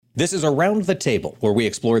This is Around the Table, where we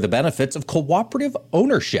explore the benefits of cooperative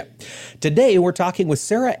ownership. Today, we're talking with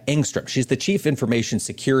Sarah Engstrom. She's the Chief Information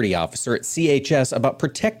Security Officer at CHS about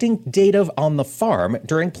protecting data on the farm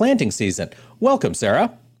during planting season. Welcome,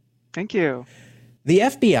 Sarah. Thank you. The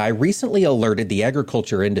FBI recently alerted the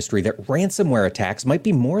agriculture industry that ransomware attacks might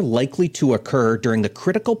be more likely to occur during the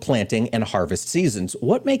critical planting and harvest seasons.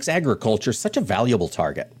 What makes agriculture such a valuable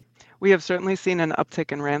target? We have certainly seen an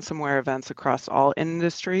uptick in ransomware events across all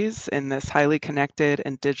industries in this highly connected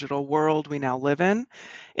and digital world we now live in.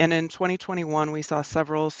 And in 2021, we saw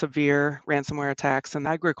several severe ransomware attacks in the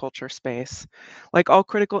agriculture space. Like all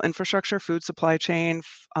critical infrastructure, food supply chain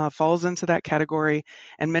falls into that category,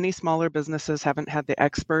 and many smaller businesses haven't had the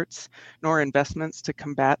experts nor investments to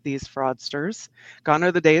combat these fraudsters. Gone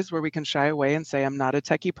are the days where we can shy away and say, I'm not a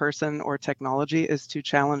techie person or technology is too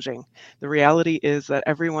challenging. The reality is that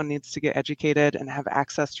everyone needs to get educated and have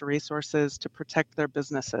access to resources to protect their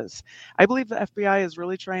businesses. I believe the FBI is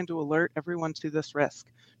really trying to alert everyone to this risk,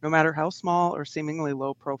 no matter how small or seemingly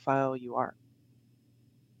low profile you are.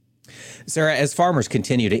 Sarah, as farmers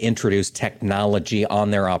continue to introduce technology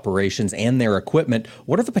on their operations and their equipment,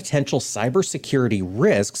 what are the potential cybersecurity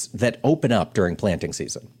risks that open up during planting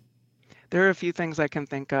season? There are a few things I can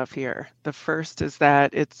think of here. The first is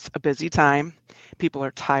that it's a busy time. People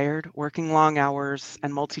are tired, working long hours,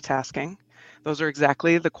 and multitasking. Those are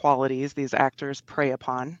exactly the qualities these actors prey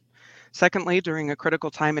upon. Secondly, during a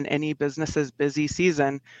critical time in any business's busy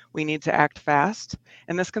season, we need to act fast,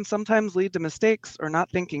 and this can sometimes lead to mistakes or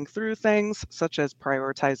not thinking through things, such as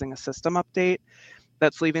prioritizing a system update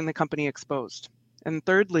that's leaving the company exposed. And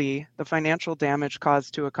thirdly, the financial damage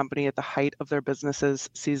caused to a company at the height of their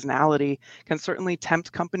business's seasonality can certainly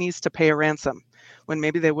tempt companies to pay a ransom when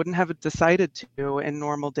maybe they wouldn't have decided to in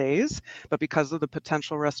normal days, but because of the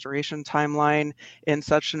potential restoration timeline in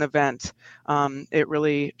such an event, it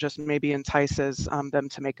really just maybe entices them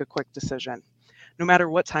to make a quick decision. No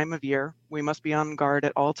matter what time of year, we must be on guard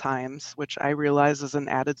at all times, which I realize is an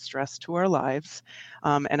added stress to our lives.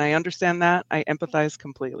 And I understand that. I empathize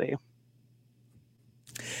completely.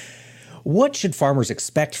 What should farmers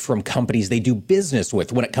expect from companies they do business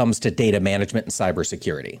with when it comes to data management and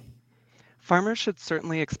cybersecurity? Farmers should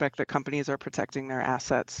certainly expect that companies are protecting their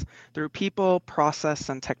assets through people, process,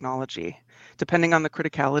 and technology. Depending on the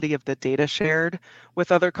criticality of the data shared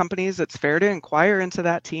with other companies, it's fair to inquire into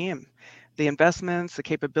that team, the investments, the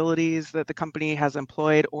capabilities that the company has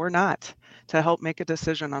employed or not, to help make a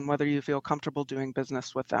decision on whether you feel comfortable doing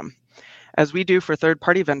business with them. As we do for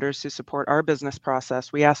third-party vendors who support our business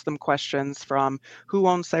process, we ask them questions from who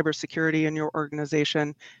owns cybersecurity in your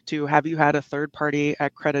organization to have you had a third-party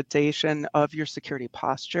accreditation of your security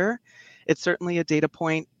posture. It's certainly a data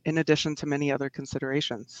point in addition to many other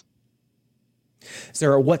considerations.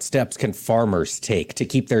 Sarah, what steps can farmers take to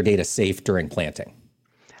keep their data safe during planting?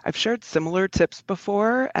 I've shared similar tips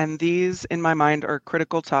before, and these, in my mind, are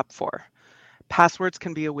critical top 4. Passwords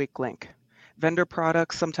can be a weak link. Vendor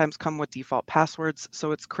products sometimes come with default passwords,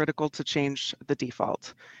 so it's critical to change the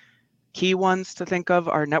default. Key ones to think of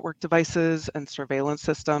are network devices and surveillance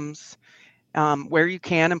systems. Where you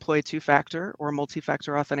can, employ two-factor or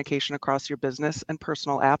multi-factor authentication across your business and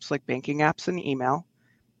personal apps like banking apps and email.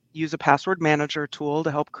 Use a password manager tool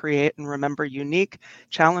to help create and remember unique,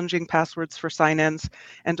 challenging passwords for sign-ins,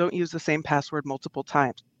 and don't use the same password multiple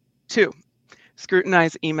times. 2,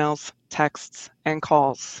 scrutinize emails, texts, and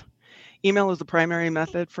calls. Email is the primary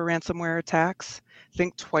method for ransomware attacks.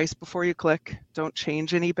 Think twice before you click. Don't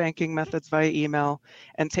change any banking methods via email,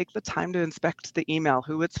 and take the time to inspect the email,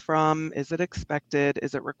 who it's from, is it expected,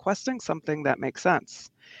 is it requesting something that makes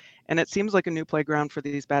sense? And it seems like a new playground for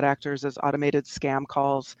these bad actors is automated scam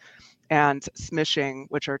calls and smishing,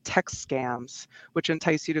 which are text scams, which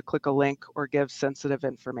entice you to click a link or give sensitive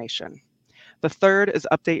information. The third is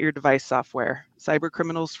update your device software.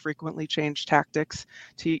 Cybercriminals frequently change tactics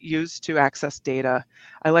to use to access data.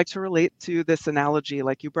 I like to relate to this analogy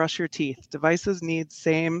like you brush your teeth. Devices need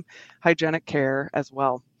same hygienic care as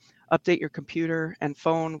well. Update your computer and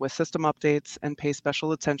phone with system updates and pay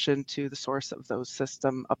special attention to the source of those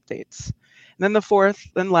system updates. And then the fourth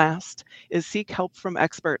and last is seek help from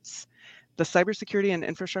experts. The Cybersecurity and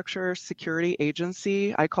Infrastructure Security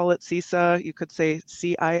Agency, I call it CISA, you could say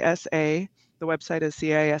CISA. The website is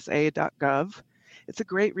cisa.gov. It's a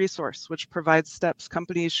great resource which provides steps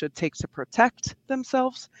companies should take to protect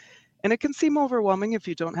themselves. And it can seem overwhelming if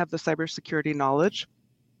you don't have the cybersecurity knowledge.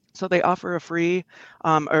 So they offer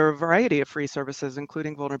a variety of free services,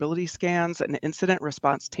 including vulnerability scans and incident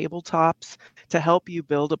response tabletops to help you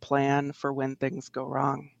build a plan for when things go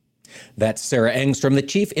wrong. That's Sarah Engstrom, the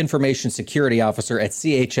Chief Information Security Officer at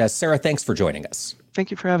CHS. Sarah, thanks for joining us.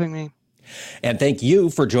 Thank you for having me. And thank you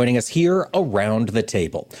for joining us here around the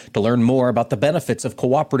table. To learn more about the benefits of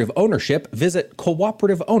cooperative ownership, visit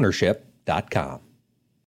cooperativeownership.com.